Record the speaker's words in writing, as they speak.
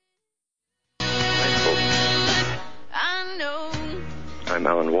I'm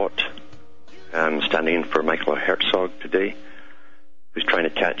Alan Watt. I'm standing in for Michael Herzog today, who's trying to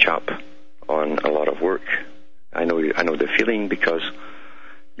catch up on a lot of work. I know the feeling, because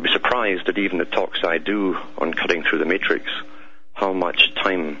you'd be surprised that even the talks I do on cutting through the matrix, how much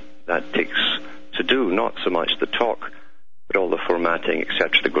time that takes to do. Not so much the talk, but all the formatting,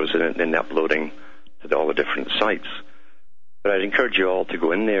 etc., that goes in it, and the uploading to all the different sites. But I'd encourage you all to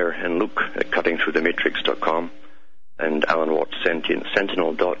go in there and look at cuttingthroughthematrix.com and Alan Watt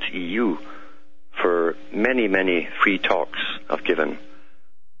Sentinel.eu for many, many free talks I've given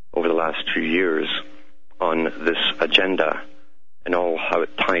over the last 2 years on this agenda and all how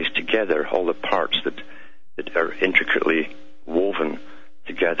it ties together, all the parts that are intricately woven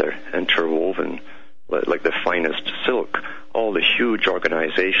together, interwoven, like the finest silk, all the huge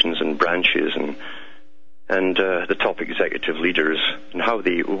organizations and branches and the top executive leaders and how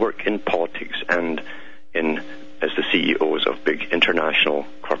they work in politics and as the CEOs of big international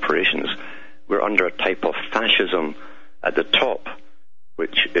corporations. We're under a type of fascism at the top,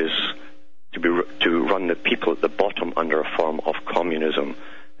 which is to run the people at the bottom under a form of communism.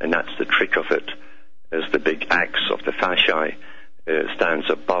 And that's the trick of it, as the big axe of the fasci stands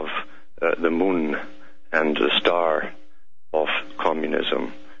above the moon and the star of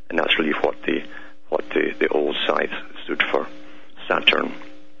communism. And that's really what the old scythe stood for, Saturn.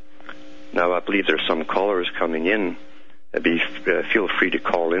 Now, I believe there's some callers coming in. Feel free to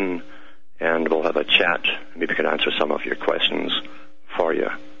call in, and we'll have a chat. Maybe we can answer some of your questions for you.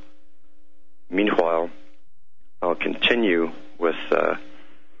 Meanwhile, I'll continue with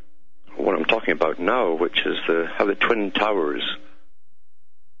what I'm talking about now, which is how the Twin Towers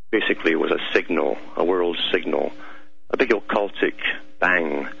basically was a signal, a world signal, a big occultic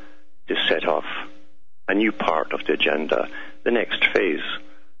bang to set off a new part of the agenda, the next phase,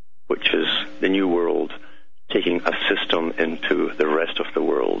 which is the new world taking a system into the rest of the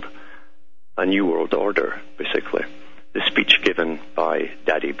world, a new world order, basically. The speech given by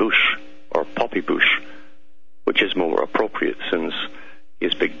Daddy Bush, or Poppy Bush, which is more appropriate since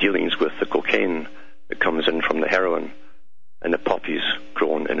his big dealings with the cocaine that comes in from the heroin and the poppies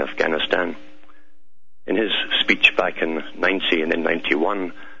grown in Afghanistan. In his speech back in 90 and then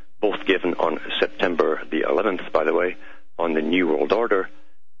 91, both given on September the 11th, by the way, on the New World Order,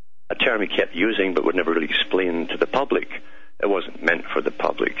 a term he kept using but would never really explain to the public. It wasn't meant for the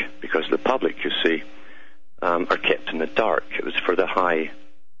public, because the public, you see, are kept in the dark. It was for the high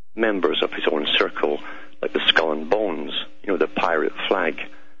members of his own circle, like the Skull and Bones, the pirate flag,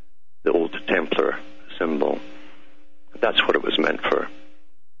 the old Templar symbol. That's what it was meant for.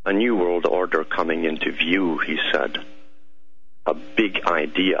 A new world order coming into view, he said. A big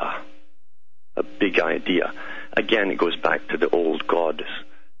idea. A big idea. Again, it goes back to the old goddess,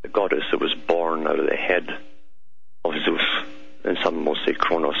 the goddess that was born out of the head of Zeus, and some will say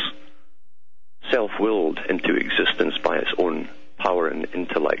Kronos, self-willed into existence by its own power and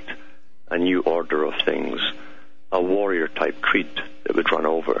intellect, a new order of things, a warrior-type creed that would run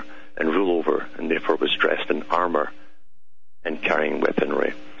over and rule over, and therefore was dressed in armor and carrying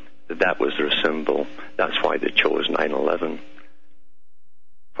weaponry. That was their symbol. That's why they chose 9/11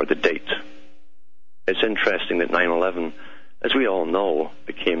 for the date. It's interesting that 9/11, as we all know,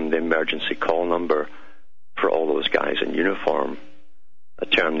 became the emergency call number for all those guys in uniform, a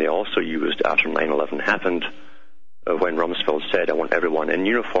term they also used after 9/11 happened, when Rumsfeld said, I want everyone in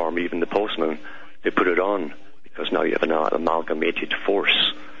uniform, even the postman, to put it on, because now you have an amalgamated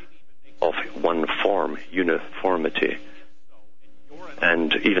force of one form, uniformity.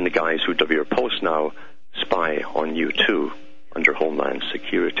 And even the guys who do your post now spy on you too, under Homeland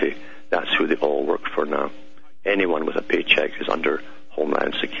Security. That's who they all work for now. Anyone with a paycheck is under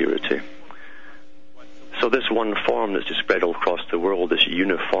Homeland Security. So this one form that's to spread all across the world, this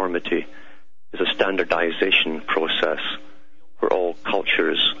uniformity, is a standardization process where all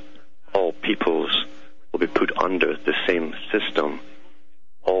cultures, all peoples will be put under the same system.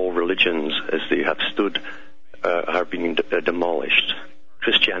 All religions, as they have stood, are being demolished.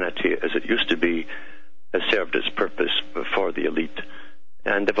 Christianity, as it used to be, has served its purpose for the elite,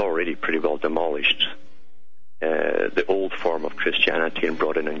 and they've already pretty well demolished the old form of Christianity and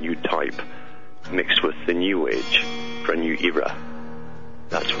brought in a new type, mixed with the new age for a new era.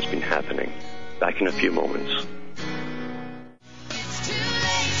 That's what's been happening. Back in a few moments.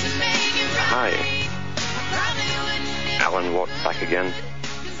 Hi. Alan Watt back again,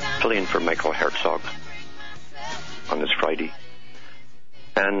 filling for Michael Herzog on this Friday.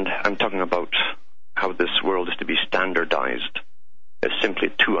 And I'm talking about how this world is to be standardized. It's simply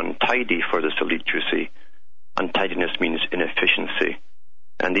too untidy for this elite, you see. Untidiness means inefficiency.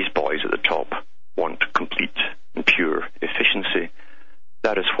 And these boys at the top want complete and pure efficiency.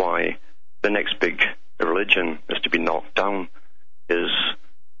 religion is to be knocked down is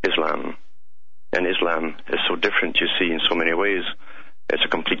Islam. And Islam is so different, you see, in so many ways. It's a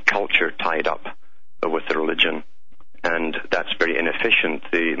complete culture tied up with the religion. And that's very inefficient.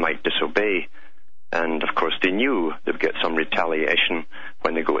 They might disobey. And, of course, they knew they would get some retaliation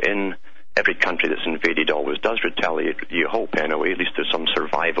when they go in. Every country that's invaded always does retaliate, you hope anyway. At least there's some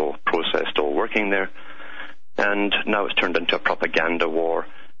survival process still working there. And now it's turned into a propaganda war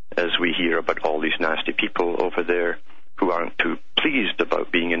as we hear about all these nasty people over there who aren't too pleased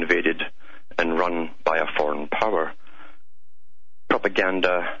about being invaded and run by a foreign power.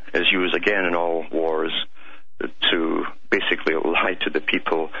 Propaganda is used again in all wars to basically lie to the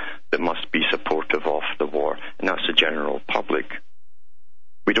people that must be supportive of the war, and that's the general public.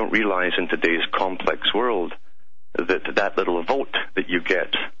 We don't realize in today's complex world that little vote that you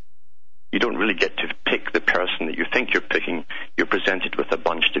get, you don't really get to pick the person that you think you're picking. You're presented with a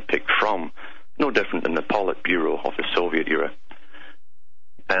bunch to pick from. No different than the Politburo of the Soviet era.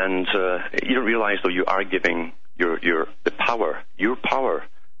 And you don't realize, though, you are giving your power, you're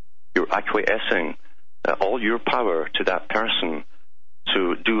acquiescing all your power to that person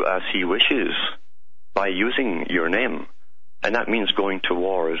to do as he wishes by using your name. And that means going to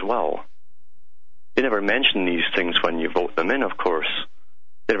war as well. They never mention these things when you vote them in, of course.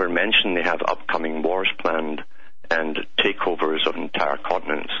 They never mention they have upcoming wars planned and takeovers of entire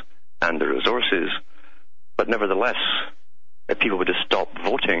continents and the resources. But nevertheless, if people would have stopped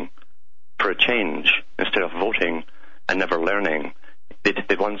voting for a change instead of voting and never learning,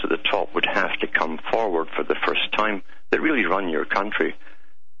 the ones at the top would have to come forward for the first time that really run your country.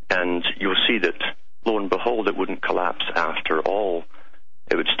 And you'll see that, lo and behold, it wouldn't collapse after all.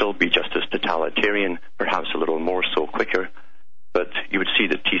 It would still be just as totalitarian, perhaps a little more so quicker, but you would see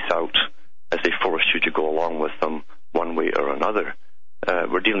the teeth out as they force you to go along with them one way or another.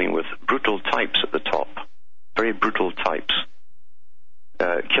 We're dealing with brutal types at the top, very brutal types.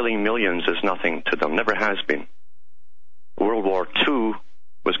 Killing millions is nothing to them, never has been. World War II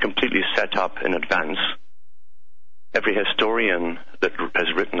was completely set up in advance. Every historian that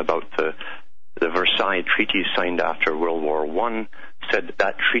has written about the Versailles Treaty signed after World War I said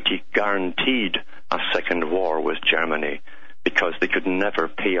that treaty guaranteed a second war with Germany because they could never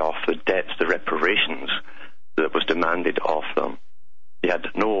pay off the debts, the reparations that was demanded of them. They had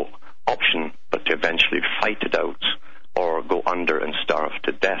no option but to eventually fight it out or go under and starve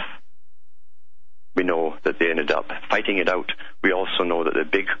to death. We know that they ended up fighting it out. We also know that the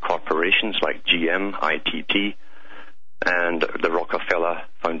big corporations like GM, ITT, and the Rockefeller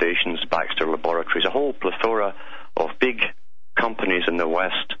Foundations, Baxter Laboratories, a whole plethora of big companies in the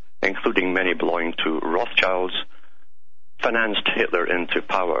West, including many belonging to Rothschilds, financed Hitler into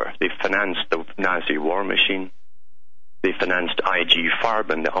power. They financed the Nazi war machine. They financed IG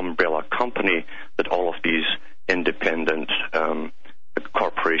Farben, the umbrella company that all of these independent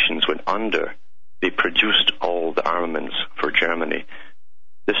corporations went under. They produced all the armaments for Germany.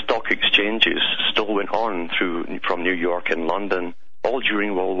 The stock exchanges still went on from New York and London, all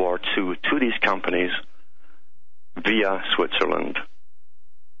during World War II, to these companies via Switzerland.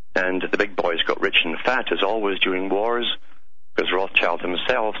 And the big boys got rich and fat, as always during wars, because Rothschild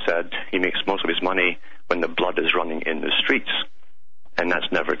himself said he makes most of his money when the blood is running in the streets. And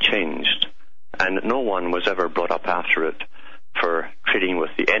that's never changed. And no one was ever brought up after it for trading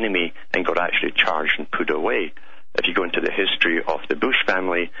with the enemy and got actually charged and put away. If you go into the history of the Bush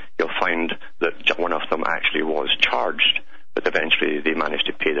family, you'll find that one of them actually was charged, but eventually they managed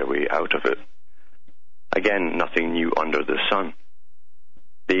to pay their way out of it. Again, nothing new under the sun.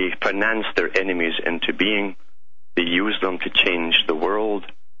 They financed their enemies into being. They used them to change the world.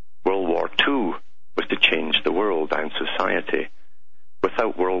 World War II was to change the world and society.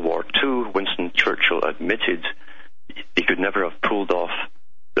 Without World War II, Winston Churchill admitted he could never have pulled off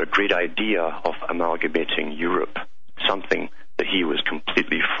their great idea of amalgamating Europe, something that he was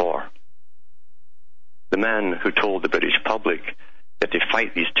completely for. The man who told the British public that to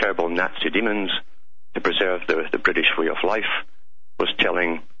fight these terrible Nazi demons to preserve the British way of life was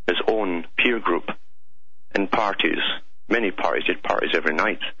telling his own peer group in parties, many parties, did parties every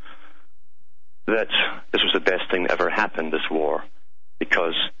night, that this was the best thing that ever happened, this war,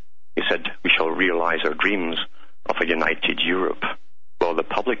 because he said, we shall realize our dreams of a united Europe. Well, the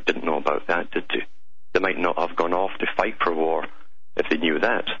public didn't know about that, did they? They might not have gone off to fight for war if they knew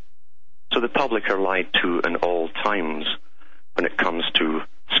that. So the public are lied to in all times when it comes to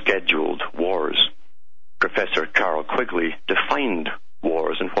scheduled wars. Professor Carroll Quigley defined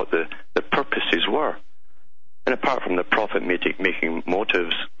wars and what the purposes were. And apart from the profit-making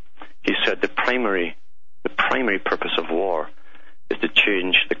motives, he said the primary purpose of war is to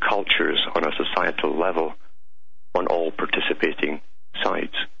change the cultures on a societal level on all participating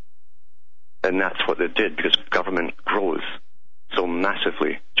sides. And that's what they did, because government grows so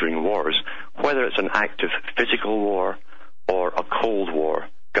massively during wars. Whether it's an active physical war or a cold war,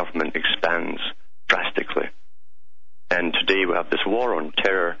 government expands drastically. And today we have this war on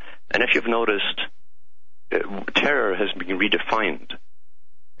terror. And if you've noticed, terror has been redefined.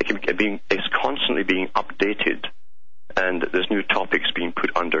 It's constantly being updated. And there's new topics being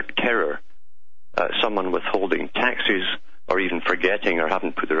put under terror. Someone withholding taxes or even forgetting or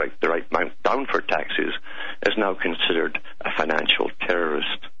haven't put the right amount down for taxes is now considered a financial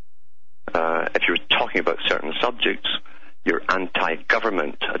terrorist. If you're talking about certain subjects, you're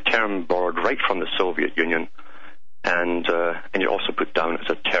anti-government, a term borrowed right from the Soviet Union, and you're also put down as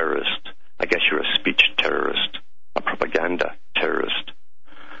a terrorist. I guess you're a speech terrorist, a propaganda terrorist.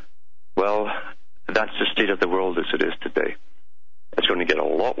 Well, that's the state of the world as it is today. It's going to get a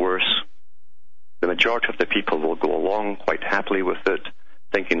lot worse. The majority of the people will go along quite happily with it,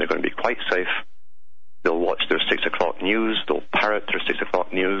 thinking they're going to be quite safe. They'll watch their 6 o'clock news. They'll parrot their 6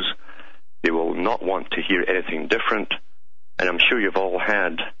 o'clock news. They will not want to hear anything different. And I'm sure you've all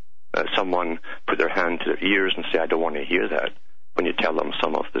had someone put their hand to their ears and say, I don't want to hear that, when you tell them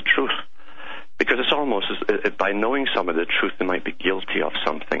some of the truth. Because it's almost as by knowing some of the truth, they might be guilty of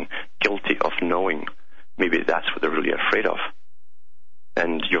something, guilty of knowing. Maybe that's what they're really afraid of.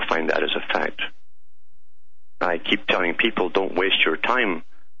 And you'll find that as a fact. I keep telling people, don't waste your time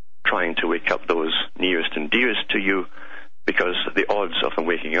trying to wake up those nearest and dearest to you, because the odds of them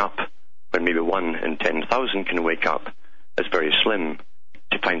waking up, when maybe 1 in 10,000 can wake up, is very slim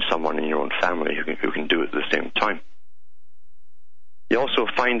to find someone in your own family who can do it at the same time. You also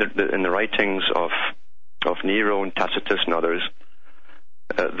find that in the writings of Nero and Tacitus and others,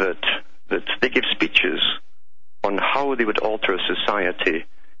 that they give speeches on how they would alter a society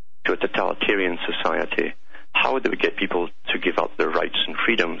to a totalitarian society, how they would get people to give up their rights and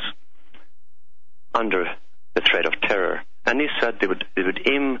freedoms under the threat of terror. And they said they would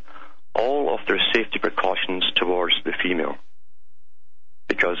aim all of their safety precautions towards the female,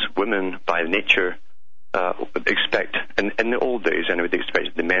 because women by nature expect, in the old days anyway, they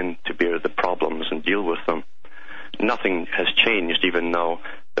expected the men to bear the problems and deal with them. Nothing has changed, even though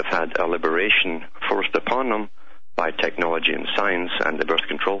they've had a liberation forced upon them by technology and science and the birth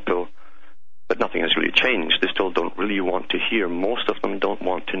control pill. But nothing has really changed. They still don't really want to hear. Most of them don't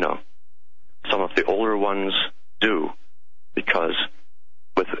want to know. Some of the older ones do, because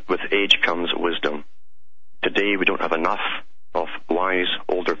with age comes wisdom. Today we don't have enough of wise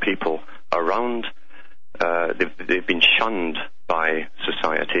older people around. They've been shunned by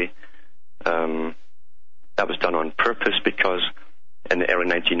society. That was done on purpose, because in the early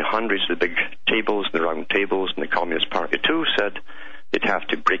 1900s, the big tables, the round tables, and the Communist Party too said they'd have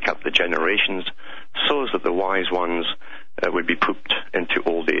to break up the generations so that the wise ones would be put into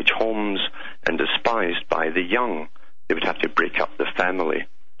old age homes and despised by the young. They would have to break up the family,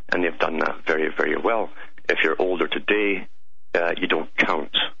 and they've done that very, very well. If you're older today, you don't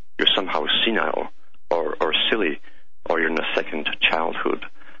count. You're somehow senile or silly, or you're in a second childhood,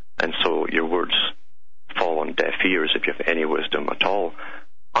 and so your words fall on deaf ears if you have any wisdom at all.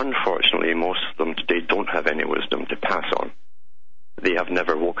 Unfortunately, most of them today don't have any wisdom to pass on. They have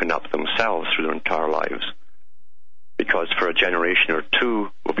never woken up themselves through their entire lives, because for a generation or two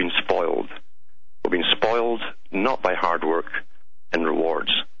we've been spoiled. We've been spoiled not by hard work and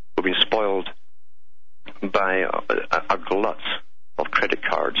rewards. We've been spoiled by a glut of credit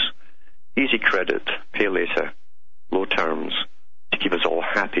cards, easy credit, pay later, low terms, to keep us all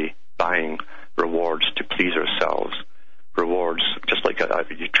happy, buying rewards to please ourselves. Rewards, just like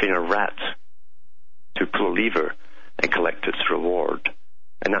you train a rat to pull a lever and collect its reward.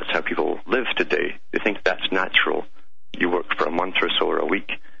 And that's how people live today. They think that's natural. You work for a month or so or a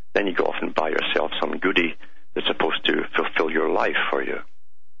week, then you go off and buy yourself some goodie that's supposed to fulfill your life for you.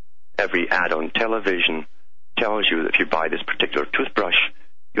 Every ad on television tells you that if you buy this particular toothbrush,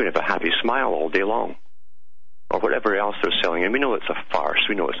 you're going to have a happy smile all day long. Or whatever else they're selling. And we know it's a farce.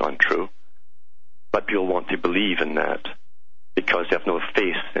 We know it's untrue. But people want to believe in that because they have no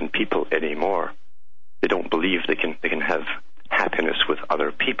faith in people anymore. They don't believe they can have happiness with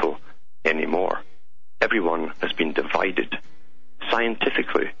other people anymore. Everyone has been divided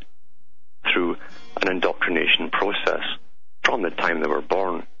scientifically through an indoctrination process from the time they were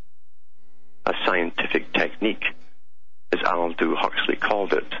born. A scientific technique, as Aldous Huxley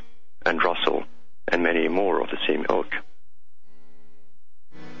called it, and Russell, and many more of the same ilk.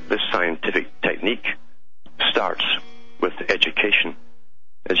 This scientific technique starts with education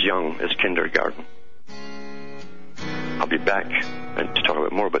as young as kindergarten. I'll be back to talk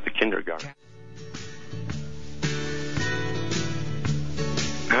about more about the kindergarten.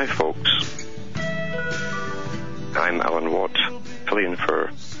 Hi, folks. I'm Alan Watt, filling in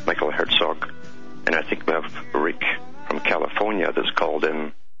for Michael Herzog, and I think we have Rick from California that's called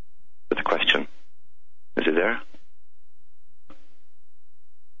in with a question. Is he there?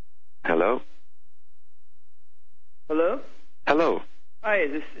 Hello? Hello? Hello. Hi,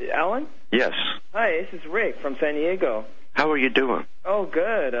 is this Alan? Yes. Hi, this is Rick from San Diego. How are you doing? Oh,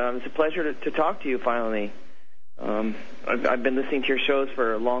 good. It's a pleasure to talk to you finally. I've been listening to your shows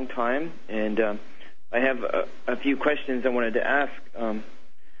for a long time, and I have a few questions I wanted to ask.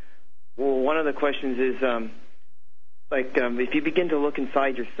 Well, one of the questions is, if you begin to look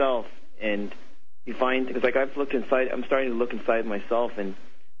inside yourself and you find, because I've looked inside, I'm starting to look inside myself and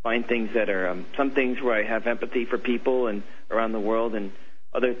find things that are, some things where I have empathy for people and around the world, and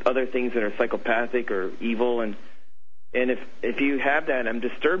other things that are psychopathic or evil, and if you have that, I'm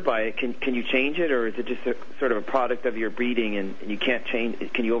disturbed by it. Can you change it, or is it just sort of a product of your breeding and you can't change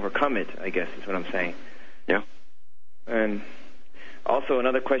it? Can you overcome it, I guess is what I'm saying. Yeah. And also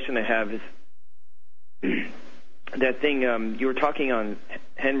another question I have is that thing you were talking on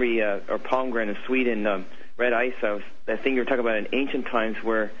Henry or Palmgren of Sweden, Red Ice House, that thing you were talking about in ancient times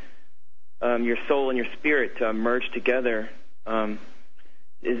where your soul and your spirit merged together.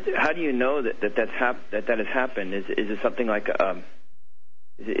 How do you know that has happened? Is it something like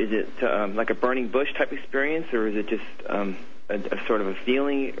like a burning bush type experience, or is it just a sort of a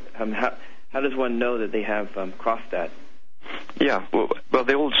feeling? How does one know that they have crossed that? Yeah, well,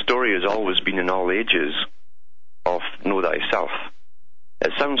 the old story has always been in all ages of know thyself.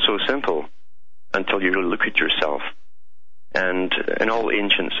 It sounds so simple until you really look at yourself. And in all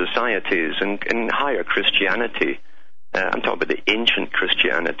ancient societies, and in higher Christianity, I'm talking about the ancient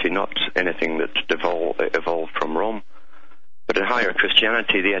Christianity, not anything that evolved from Rome. But in higher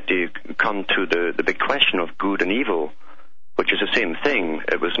Christianity, they had to come to the big question of good and evil, which is the same thing.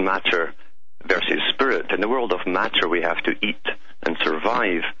 It was matter versus spirit. In the world of matter, we have to eat and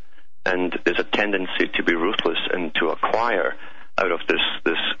survive, and there's a tendency to be ruthless and to acquire out of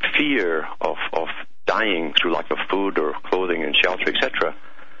this fear of dying through lack of food or clothing and shelter, etc.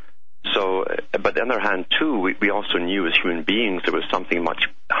 So, but on the other hand, too, we also knew as human beings there was something much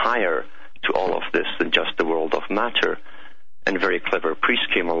higher to all of this than just the world of matter. And very clever priests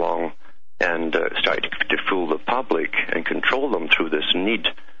came along and started to fool the public and control them through this need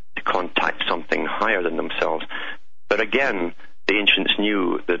to contact something higher than themselves. But again, the ancients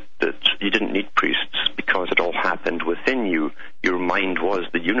knew that you didn't need priests because it all happened within you. Your mind was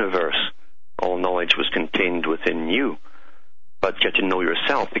the universe. All knowledge was contained within you. But you have to know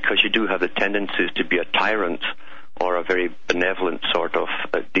yourself, because you do have the tendencies to be a tyrant or a very benevolent sort of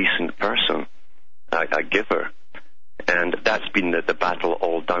a decent person, a giver. And that's been the battle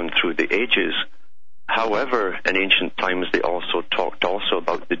all down through the ages. However, in ancient times, they also talked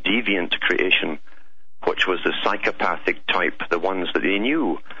about the deviant creation, which was the psychopathic type, the ones that they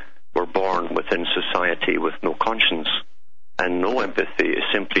knew were born within society with no conscience and no empathy. It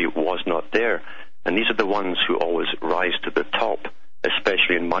simply was not there. And these are the ones who always rise to the top,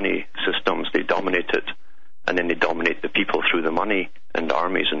 especially in money systems. They dominate it, and then they dominate the people through the money and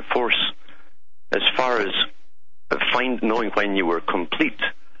armies and force. As far as knowing when you were complete,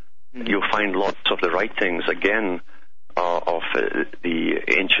 you'll find lots of the writings, again, of the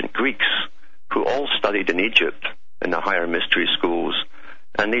ancient Greeks, who all studied in Egypt in the higher mystery schools,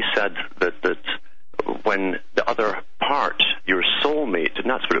 and they said that when the other part, your soulmate, and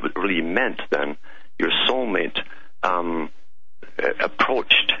that's what it really meant then, your soulmate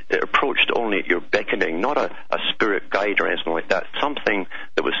approached only at your beckoning, not a spirit guide or anything like that, something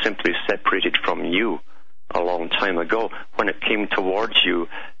that was simply separated from you a long time ago. When it came towards you,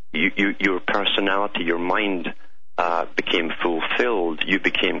 your personality, your mind became fulfilled, you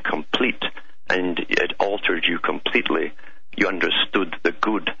became complete, and it altered you completely. You understood the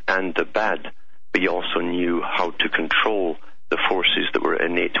good and the bad, but you also knew how to control the forces that were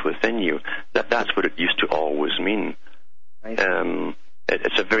innate within you. That's what it used to always mean.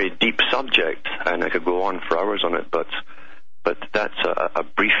 It's a very deep subject, and I could go on for hours on it, but that's a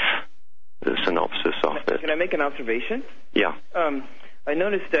brief synopsis of it. Can I make an observation? Yeah. I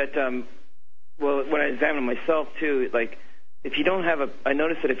noticed that, when I examined myself too, if you don't have I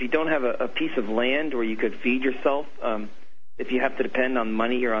noticed that if you don't have a piece of land where you could feed yourself, if you have to depend on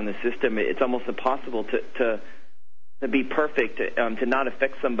money or on the system, it's almost impossible to be perfect, to not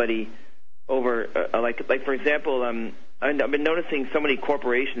affect somebody over, for example, I've been noticing so many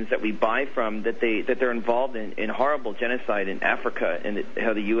corporations that we buy from that they're involved in horrible genocide in Africa, and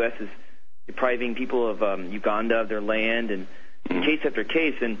how the U.S. is depriving people of Uganda of their land, and case after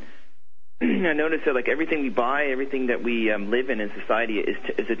case. And I noticed that like everything we buy, everything that we live in society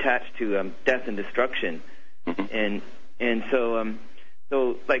is attached to death and destruction. And so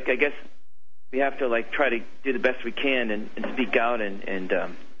like I guess we have to like try to do the best we can and speak out and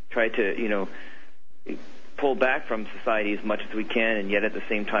try to pull back from society as much as we can, and yet at the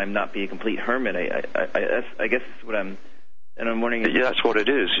same time not be a complete hermit. I guess that's what I'm wondering. Yeah, that's what it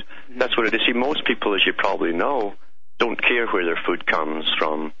is. That's what it is. See, most people, as you probably know, don't care where their food comes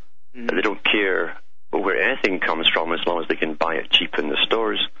from. They don't care where anything comes from as long as they can buy it cheap in the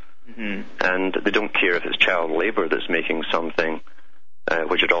stores. And they don't care if it's child labor that's making something,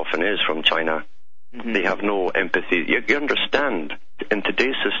 which it often is from China. They have no empathy. You understand, in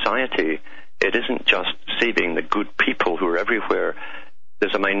today's society, it isn't just saving the good people who are everywhere.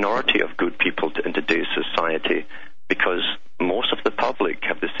 There's a minority of good people in today's society, because most of the public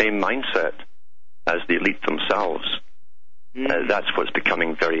have the same mindset as the elite themselves. That's what's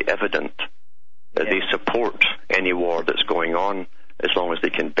becoming very evident. They support any war that's going on as long as they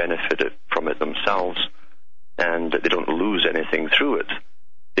can benefit from it themselves, and they don't lose anything through it.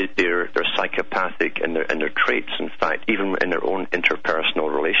 They're psychopathic in their traits. In fact, even in their own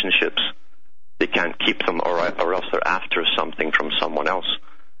interpersonal relationships, they can't keep them, or else they're after something from someone else.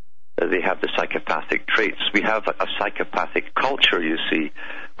 They have the psychopathic traits. We have a psychopathic culture, you see,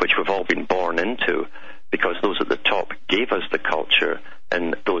 which we've all been born into, because those at the top gave us the culture,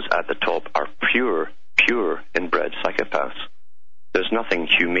 and those at the top are pure inbred psychopaths. There's nothing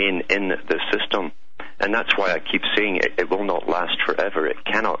humane in the system, and that's why I keep saying it will not last forever. It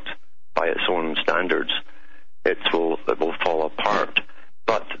cannot, by its own standards. It will fall apart,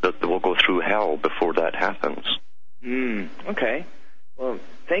 but we'll go through hell before that happens. Okay. Well,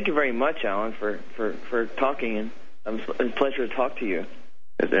 thank you very much, Alan, for talking, and it's a pleasure to talk to you.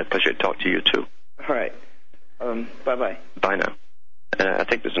 It's a pleasure to talk to you, too. All right. Bye-bye. Bye now. I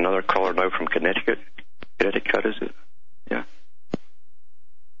think there's another caller now from Connecticut. Connecticut, is it? Yeah.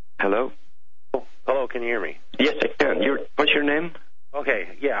 Hello? Hello, can you hear me? Yes, I can. What's your name?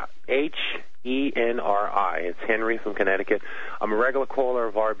 Okay, yeah, Henri. It's Henry from Connecticut. I'm a regular caller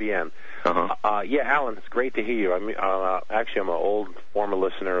of RBN. Yeah, Alan, it's great to hear you. Actually, I'm an old former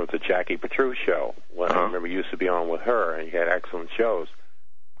listener of the Jackie Petrus show. I remember you used to be on with her, and you had excellent shows.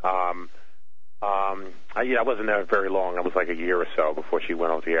 I wasn't there very long. I was like a year or so before she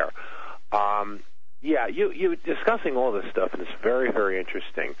went off the air. Yeah, you were discussing all this stuff, and it's very, very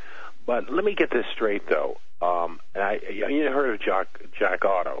interesting. But let me get this straight, though. You heard of Jack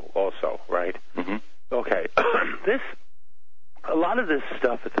Otto also, right? Okay. A lot of this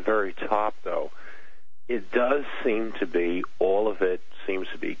stuff at the very top, though, it does seem to be, all of it seems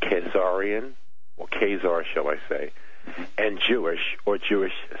to be Khazarian, or Khazar, shall I say, and Jewish, or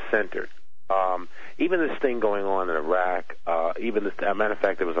Jewish-centered. Even this thing going on in Iraq, as a matter of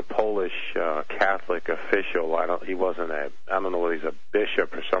fact, there was a Polish Catholic official. I don't know whether he's a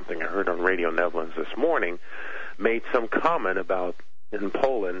bishop or something. I heard on Radio Netherlands this morning, made some comment about in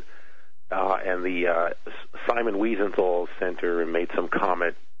Poland and the Simon Wiesenthal Center, and made some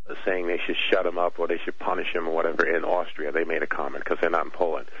comment saying they should shut him up or they should punish him or whatever. In Austria, they made a comment because they're not in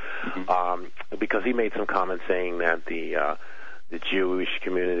Poland, because he made some comment saying that the Jewish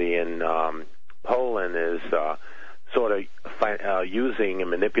community in Poland is sort of using and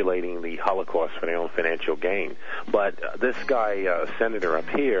manipulating the Holocaust for their own financial gain. But this guy, senator up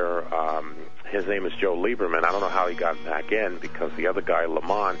here, his name is Joe Lieberman. I don't know how he got back in, because the other guy,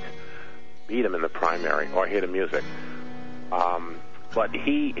 Lamont, beat him in the primary, or hear the music. But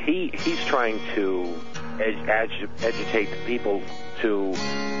he's trying to agitate people to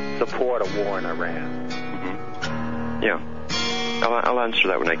support a war in Iran. Yeah. I'll answer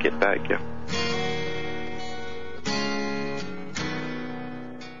that when I get back, yeah.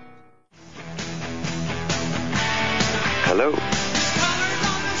 Hello.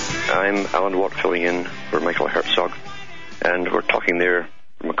 I'm Alan Watt, filling in for Michael Herzog, and we're talking there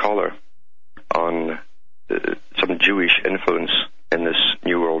from a caller on some Jewish influence in this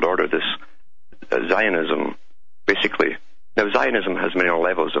New World Order, this Zionism, basically. Now, Zionism has many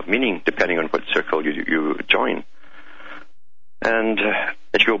levels of meaning depending on what circle you join. And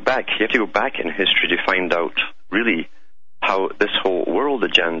if you have to go back in history to find out really how this whole world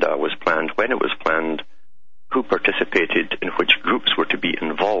agenda was planned, when it was planned, who participated, in which groups were to be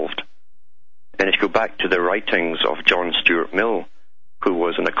involved. And if you go back to the writings of John Stuart Mill, who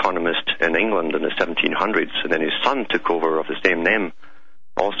was an economist in England in the 1700s, and then his son took over of the same name,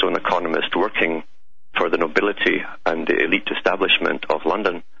 also an economist working for the nobility and the elite establishment of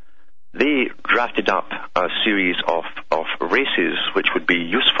London, they drafted up a series of races which would be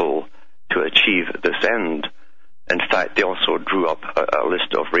useful to achieve this end. In fact, they also drew up a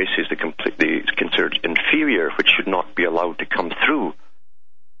list of races they completely considered inferior, which should not be allowed to come through.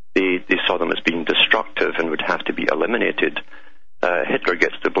 They saw them as being destructive and would have to be eliminated. Hitler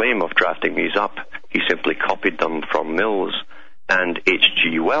gets the blame of drafting these up. He simply copied them from Mills and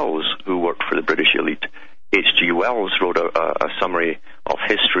H.G. Wells, who worked for the British elite. H.G. Wells wrote a summary of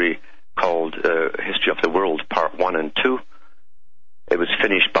history called History of the World, Part 1 and 2. It was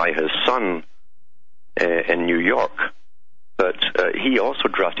finished by his son in New York, but he also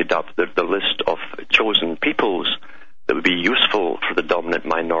drafted up the list of chosen peoples that would be useful for the dominant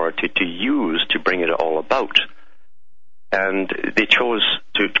minority to use to bring it all about. And they chose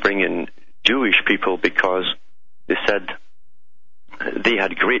to bring in Jewish people because they said they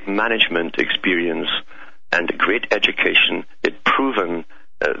had great management experience and great education. They'd proven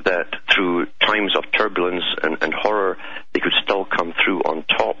that through times of turbulence and horror, they could still come through on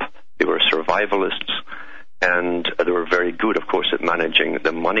top. They were survivalists, and they were very good, of course, at managing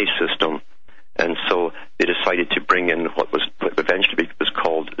the money system. And so they decided to bring in what eventually was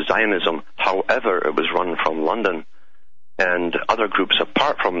called Zionism. However, it was run from London, and other groups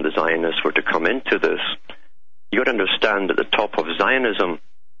apart from the Zionists were to come into this. You got to understand that the top of Zionism,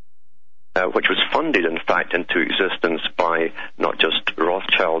 which was funded, in fact, into existence by not just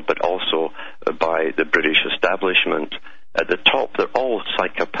Rothschild, but also by the British establishment, at the top, they're all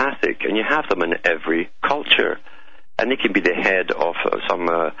psychopathic, and you have them in every culture. And they can be the head of some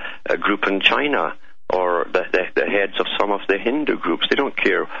group in China, or the heads of some of the Hindu groups. They don't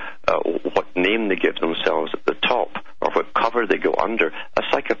care what name they give themselves at the top, or what cover they go under. A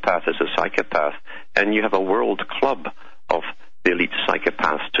psychopath is a psychopath, and you have a world club of the elite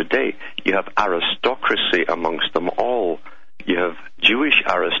psychopaths today. You have aristocracy amongst them all. You have Jewish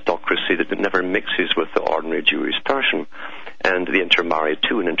aristocracy that never mixes with the ordinary Jewish person, and they intermarry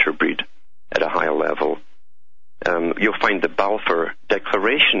too and interbreed at a higher level. You'll find the Balfour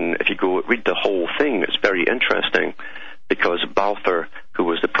Declaration, if you go read the whole thing, it's very interesting, because Balfour, who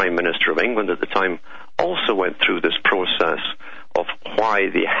was the Prime Minister of England at the time, also went through this process of why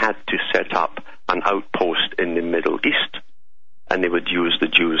they had to set up an outpost in the Middle East, and they would use the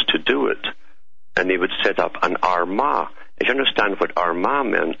Jews to do it, and they would set up an Armagh. If you understand what Armagh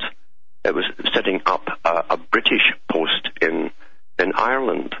meant, it was setting up a British post in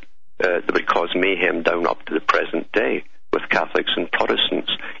Ireland that would cause mayhem down up to the present day with Catholics and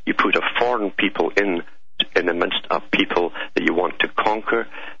Protestants. You put a foreign people in the midst of people that you want to conquer.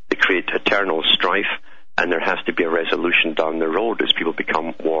 They create eternal strife, and there has to be a resolution down the road as people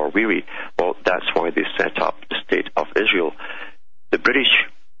become war-weary. Well, that's why they set up the State of Israel. The British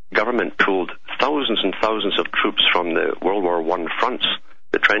government pulled thousands and thousands of troops from the World War I fronts,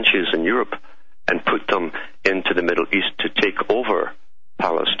 the trenches in Europe, and put them into the Middle East to take over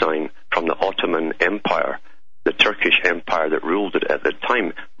Palestine from the Ottoman Empire, the Turkish Empire that ruled it at the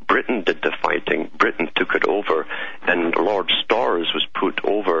time. Britain did the fighting. Britain took it over, and Lord Storrs was put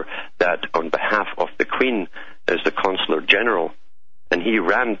over that on behalf of the Queen as the Consular General, and he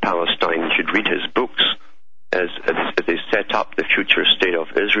ran Palestine. You should read his books as they set up the future state of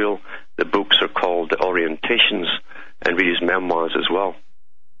Israel. The books are called The Orientations, and read his memoirs as well.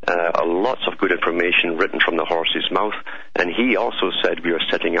 Lots of good information written from the horse's mouth, and he also said we are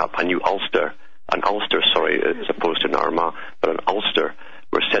setting up a new Ulster, as opposed to an Armagh, but an Ulster.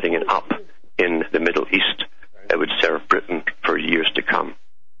 We're setting it up in the Middle East. It would serve Britain for years to come.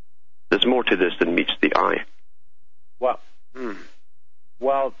 There's more to this than meets the eye.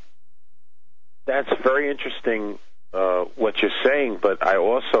 Well, that's very interesting what you're saying, but I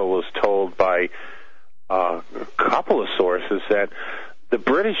also was told by a couple of sources that the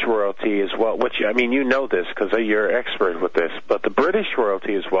British royalty as well, you know this because you're expert with this, but the British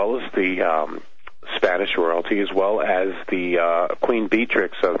royalty as well as the Spanish royalty as well as the Queen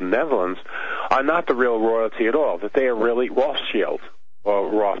Beatrix of the Netherlands are not the real royalty at all, that they are really Rothschild or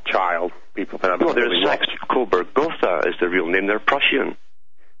Rothschild. People think there's Saxe-Coburg-Gotha is the real name. They're Prussian.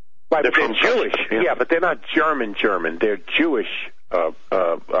 Right, but they're Jewish. Yeah, but they're not German. They're Jewish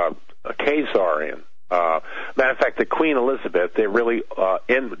Khazarian. Matter of fact, the Queen Elizabeth, they're really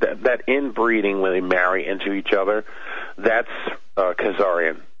that inbreeding when they marry into each other, that's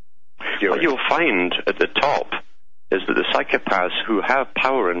Khazarian. Jewish. What you'll find at the top is that the psychopaths who have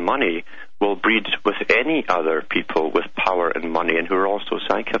power and money will breed with any other people with power and money and who are also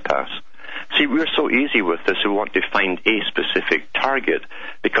psychopaths. See, we're so easy with this, we want to find a specific target,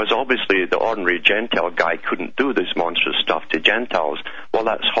 because obviously the ordinary Gentile guy couldn't do this monstrous stuff to Gentiles. Well,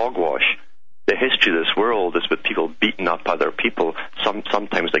 that's hogwash. The history of this world is with people beating up other people,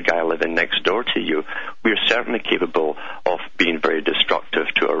 sometimes the guy living next door to you. We're certainly capable of being very destructive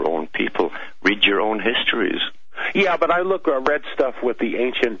to our own people. histories. Yeah, but I read stuff with the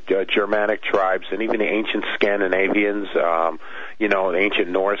ancient Germanic tribes and even the ancient Scandinavians, the ancient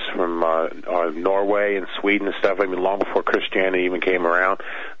Norse from Norway and Sweden and stuff. I mean, long before Christianity even came around,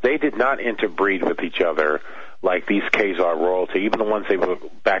 they did not interbreed with each other like these Khazar royalty. Even the ones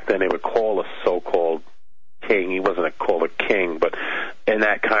back then they would call a so-called king. He wasn't called a king, but in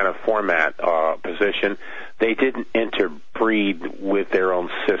that kind of format position, they didn't interbreed with their own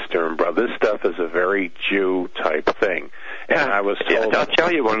sister and brother. This stuff is a very Jew type thing. And I was told... I'll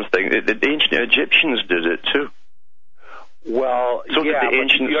tell you one thing. The ancient Egyptians did it too. Well, so did the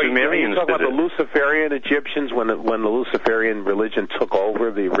ancient Sumerians. You're talking about the Luciferian Egyptians when the Luciferian religion took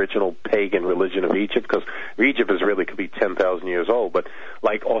over the original pagan religion of Egypt, because Egypt could be 10,000 years old, but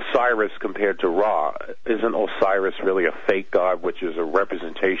like Osiris compared to Ra, isn't Osiris really a fake god, which is a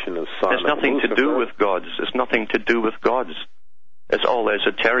representation of Sun? It's nothing to do with gods. It's nothing to do with gods. It's all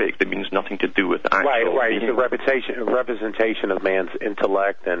esoteric. That means nothing to do with actual Right. being. It's a representation of man's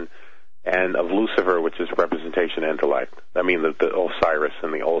intellect and of Lucifer, which is representation intellect. I mean, the Osiris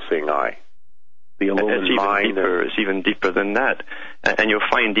and the all-seeing eye. The illumined mind. It's even deeper than that. And you'll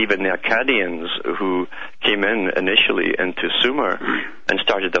find even the Akkadians who came in initially into Sumer and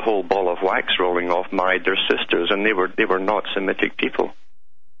started the whole ball of wax rolling off, married their sisters, and they were not Semitic people.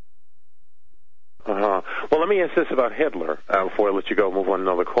 Well, let me ask this about Hitler before I let you go. Move on to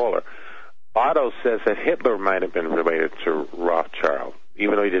another caller. Otto says that Hitler might have been related to Rothschild,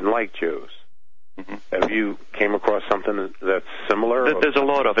 even though he didn't like Jews. Mm-hmm. Have you came across something that's similar? There's a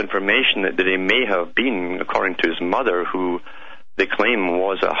lot of information that he may have been, according to his mother, who they claim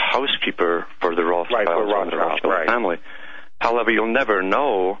was a housekeeper for the Rothschilds and the Rothschild family. However, you'll never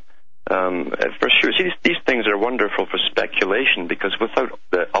know for sure. See, these things are wonderful for speculation, because without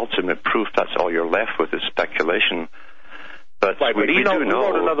the ultimate proof, that's all you're left with is speculation. But we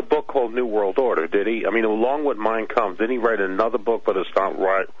wrote another book called New World Order, did he? I mean, along with Mein Kampf, didn't he write another book, but it's not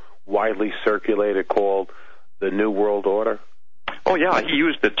widely circulated, called The New World Order? Oh, yeah, he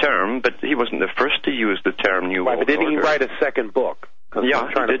used the term, but he wasn't the first to use the term New World Order. But didn't he write a second book? Yeah,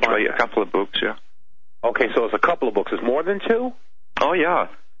 he did write a couple of books, yeah. Okay, so it's a couple of books. Is more than two? Oh, yeah.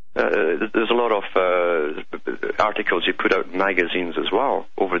 There's a lot of articles he put out in magazines as well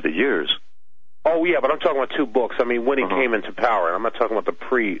over the years. Oh, yeah, but I'm talking about two books. I mean, when he came into power, and I'm not talking about the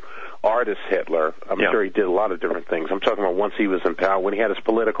pre-artist Hitler. I'm sure he did a lot of different things. I'm talking about once he was in power, when he had his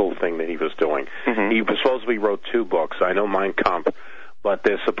political thing that he was doing. Mm-hmm. He supposedly wrote two books. I know Mein Kampf, but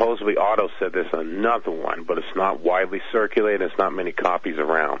there's supposedly, Otto said there's another one, but it's not widely circulated. There's not many copies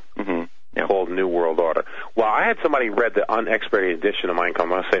around. Mm-hmm. Yeah. Called New World Order. Well, I had somebody read the unexpurgated edition of Mein Kampf. I'm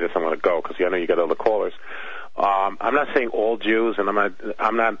going to say this, I'm going to go, because I know you got other callers. I'm not saying all Jews, and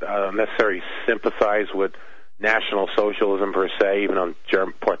I'm not necessarily sympathize with National Socialism per se, even on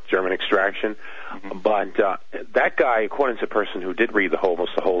German extraction. Mm-hmm. But that guy, according to the person who did read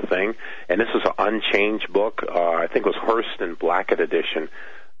almost the whole thing, and this was an unchanged book, I think it was Hearst and Blackett edition,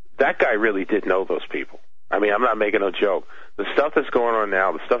 that guy really did know those people. I mean, I'm not making no joke. The stuff that's going on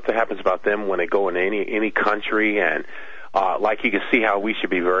now, the stuff that happens about them when they go in any country, and like you can see how we should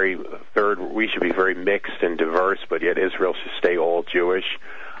be very mixed and diverse, but yet Israel should stay all Jewish.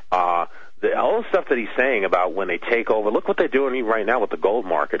 All the stuff that he's saying about when they take over, look what they're doing right now with the gold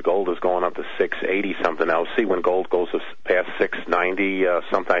market. Gold is going up to 680 something now. See, when gold goes past 690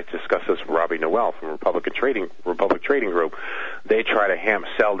 something. I discussed this with Robbie Noel from Republic Trading Group. They try to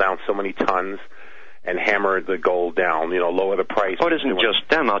sell down so many tons and hammer the gold down, lower the price. Oh, it isn't just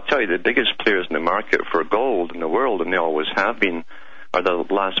them. I'll tell you, the biggest players in the market for gold in the world, and they always have been, are the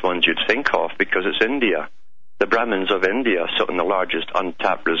last ones you'd think of, because it's India. The Brahmins of India sit on the largest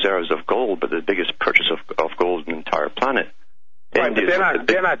untapped reserves of gold, but the biggest purchase of gold in the entire planet. Right, but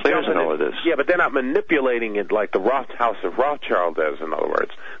they're not players in all of this. Yeah, but they're not manipulating it like the House of Rothschild does, in other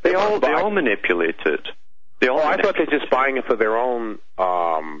words. They all manipulate it. I thought they're just buying it for their own...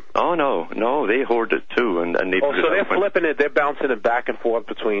 Oh, no, they hoard it too. And they so they're flipping it, they're bouncing it back and forth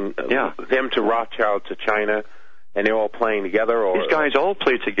between them to Rothschild to China, and they're all playing together? Or these guys all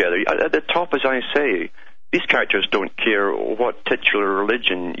play together. At the top, as I say, these characters don't care what titular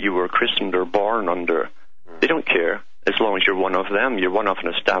religion you were christened or born under. They don't care. As long as you're one of them, you're one of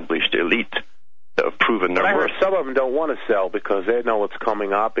an established elite that have proven their worth. Some of them don't want to sell because they know what's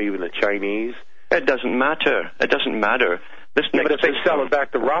coming up, even the Chinese. It doesn't matter. But if they sell it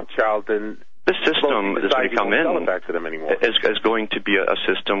back to Rothschild, then this system that's going to come in sell it back to them anymore. is going to be a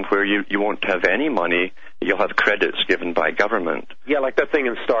system where you won't have any money. You'll have credits given by government. Yeah, like that thing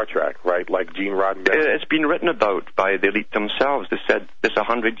in Star Trek, right? Like Gene Roddenberry. It's been written about by the elite themselves. They said this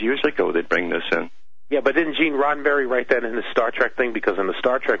 100 years ago they'd bring this in. Yeah, but didn't Gene Roddenberry write that in the Star Trek thing? Because in the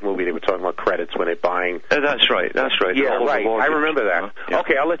Star Trek movie, they were talking about credits when they're buying. That's right. Yeah, right. I remember that. Yeah.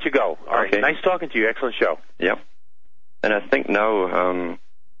 Okay, I'll let you go. All right. Okay. Nice talking to you. Excellent show. Yep. And I think now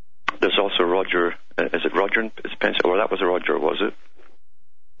there's also Roger. Is it Roger Spencer? Or that was a Roger, was it?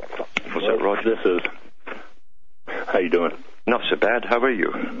 Was it Roger? This is. How you doing? Not so bad. How are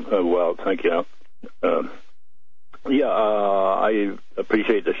you? Well, thank you. I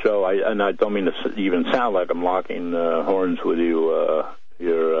appreciate the show. And I don't mean to even sound like I'm locking horns with you.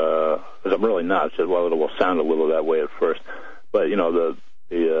 Because I'm really not. It will sound a little that way at first. But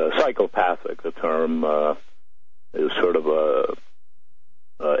the psychopathic, the term is sort of a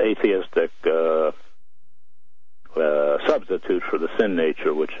atheistic substitute for the sin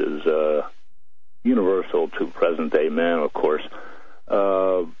nature, which is universal to present day man, of course.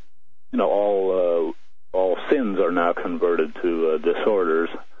 All sins are now converted to disorders,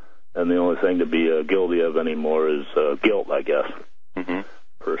 and the only thing to be guilty of anymore is guilt, I guess,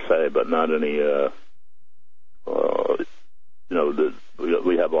 per se, but not any.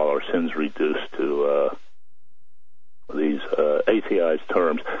 We have all our sins reduced to these atheized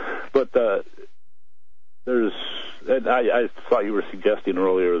terms, but there's. And I thought you were suggesting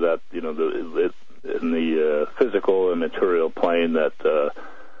earlier that in the physical and material plane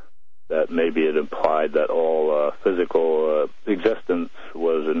that maybe it implied that all physical existence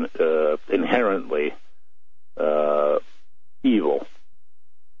was inherently evil.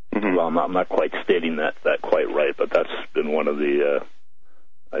 Mm-hmm. Well, I'm not quite stating that quite right, but that's been one of the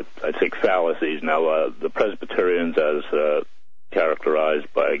I think fallacies. Now the Presbyterians, as characterized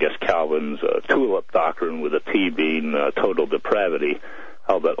by, I guess, Calvin's tulip doctrine, with a T being total depravity,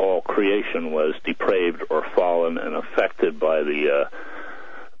 how that all creation was depraved or fallen and affected by the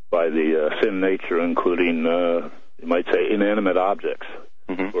sin nature, including, you might say, inanimate objects,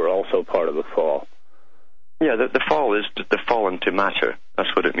 were also part of the fall. Yeah, the fall is the fall into matter.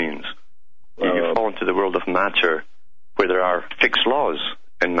 That's what it means. You fall into the world of matter, where there are fixed laws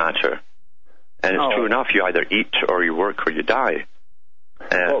in matter. And it's true enough, you either eat or you work or you die.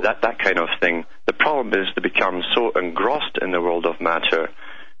 That kind of thing. The problem is to become so engrossed in the world of matter,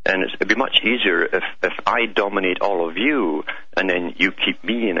 and it'd be much easier if I dominate all of you, and then you keep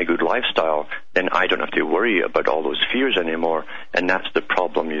me in a good lifestyle, then I don't have to worry about all those fears anymore. And that's the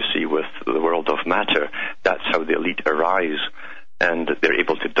problem you see with the world of matter. That's how the elite arise, and they're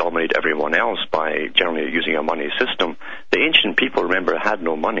able to dominate everyone else by generally using a money system. The ancient people, remember, had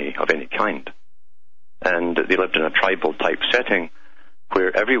no money of any kind. And they lived in a tribal type setting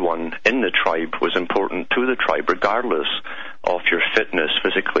where everyone in the tribe was important to the tribe, regardless of your fitness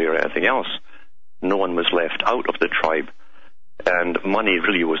physically or anything else. No one was left out of the tribe. And money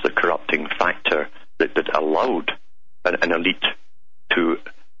really was the corrupting factor that allowed an elite to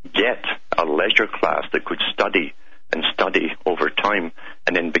get a leisure class that could study and study over time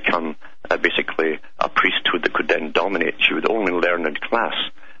and then become basically a priesthood that could then dominate you, the only learned class.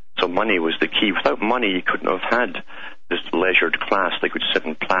 So money was the key. Without money, you couldn't have had this leisured class that could sit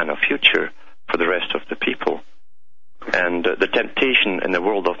and plan a future for the rest of the people. And the temptation in the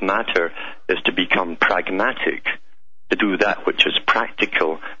world of matter is to become pragmatic, to do that which is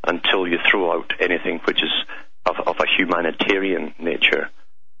practical until you throw out anything which is of a humanitarian nature.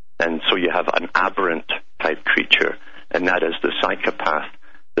 And so you have an aberrant type creature, and that is the psychopath.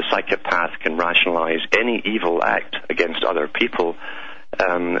 The psychopath can rationalize any evil act against other people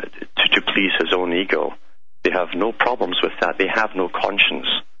to please his own ego. They have no problems with that. They have no conscience.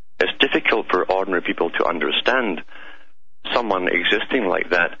 It's difficult for ordinary people to understand someone existing like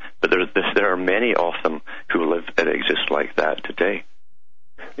that, but there are many of them who live and exist like that today.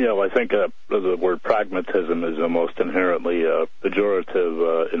 I think the word pragmatism is the most inherently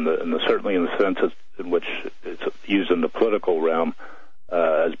pejorative, certainly in the sense in which it's used in the political realm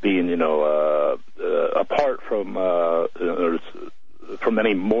as being, apart from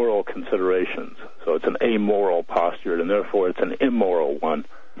any moral considerations. So it's an amoral posture, and therefore it's an immoral one.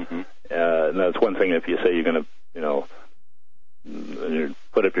 Mm-hmm. And that's one thing if you say you're going to, you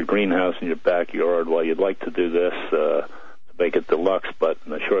put up your greenhouse in your backyard. Well, you'd like to do this to make it deluxe, but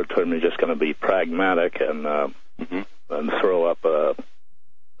in the short term you're just going to be pragmatic and throw up a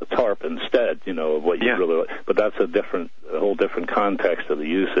tarp instead, of what you really like. But that's a whole different context of the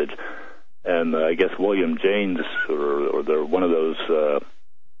usage. And I guess William James, or one of those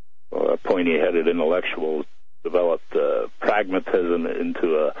pointy-headed intellectuals, developed pragmatism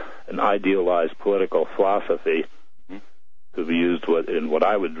into an idealized political philosophy to be used in what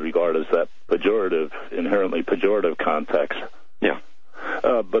I would regard as that inherently pejorative context. Yeah.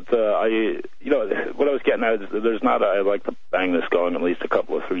 what I was getting at is there's not. I like to bang this going at least 2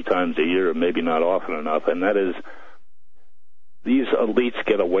 or 3 times a year, maybe not often enough, and that is these elites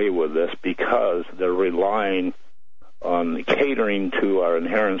get away with this because they're relying on catering to our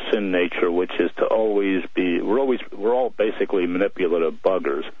inherent sin nature, which is to always be. We're all basically manipulative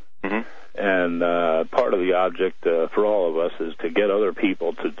buggers. Mm-hmm. And part of the object for all of us is to get other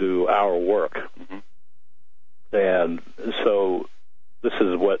people to do our work. Mm-hmm. And so this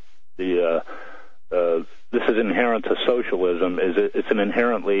is what this is inherent to socialism. It's an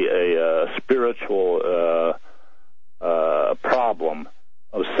inherently a spiritual problem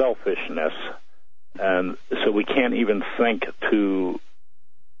of selfishness, and so we can't even think to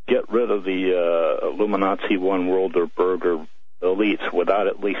get rid of the Illuminati, One World, or Burger elites without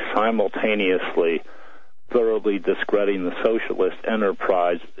at least simultaneously thoroughly discrediting the socialist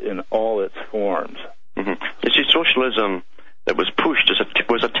enterprise in all its forms. Mm-hmm. You see, socialism that was pushed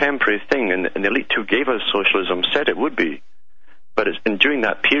was a temporary thing, and the elite who gave us socialism said it would be. But during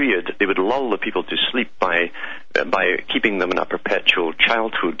that period, they would lull the people to sleep by keeping them in a perpetual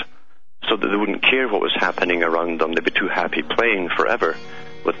childhood, so that they wouldn't care what was happening around them. They'd be too happy playing forever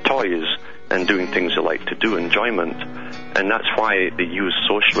with toys and doing things they like to do, enjoyment. And that's why they use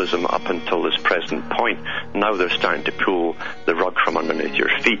socialism up until this present point. Now they're starting to pull the rug from underneath your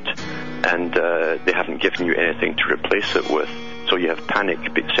feet, and they haven't given you anything to replace it with. So you have panic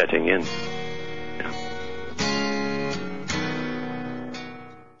setting in.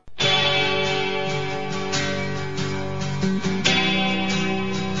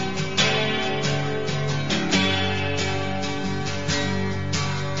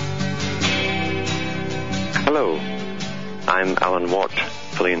 Hello, I'm Alan Watt,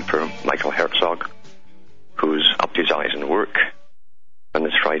 filling in for Michael Herzog, who's up to his eyes in work on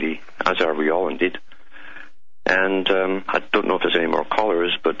this Friday, as are we all indeed. And I don't know if there's any more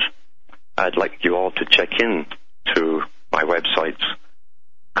callers, but I'd like you all to check in to my websites,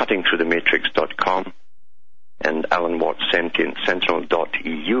 cuttingthroughthematrix.com and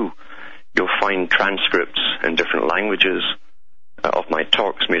alanwattsentientsentinel.eu. You'll find transcripts in different languages of my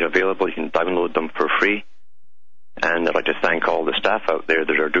talks made available. You can download them for free. And I'd like to thank all the staff out there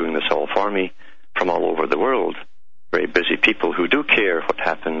that are doing this all for me from all over the world. Very busy people who do care what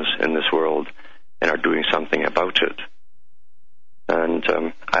happens in this world and are doing something about it.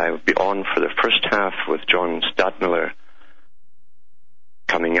 And I'll be on for the first half with John Stadmiller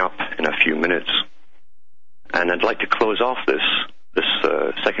coming up in a few minutes. And I'd like to close off this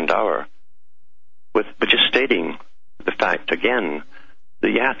second hour with just stating the fact again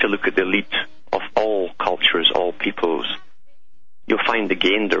that you have to look at the elite of all cultures, all peoples. You'll find they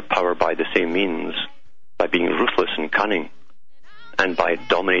gained their power by the same means, by being ruthless and cunning, and by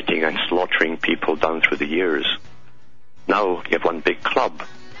dominating and slaughtering people down through the years. Now you have one big club,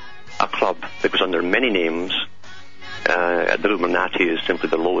 a club that goes under many names. The Illuminati is simply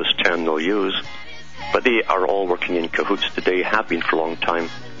the lowest term they'll use, but they are all working in cahoots today, have been for a long time,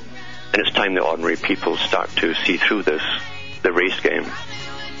 and it's time that ordinary people start to see through this, the race game,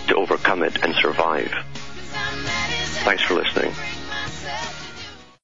 to overcome it and survive. Thanks for listening.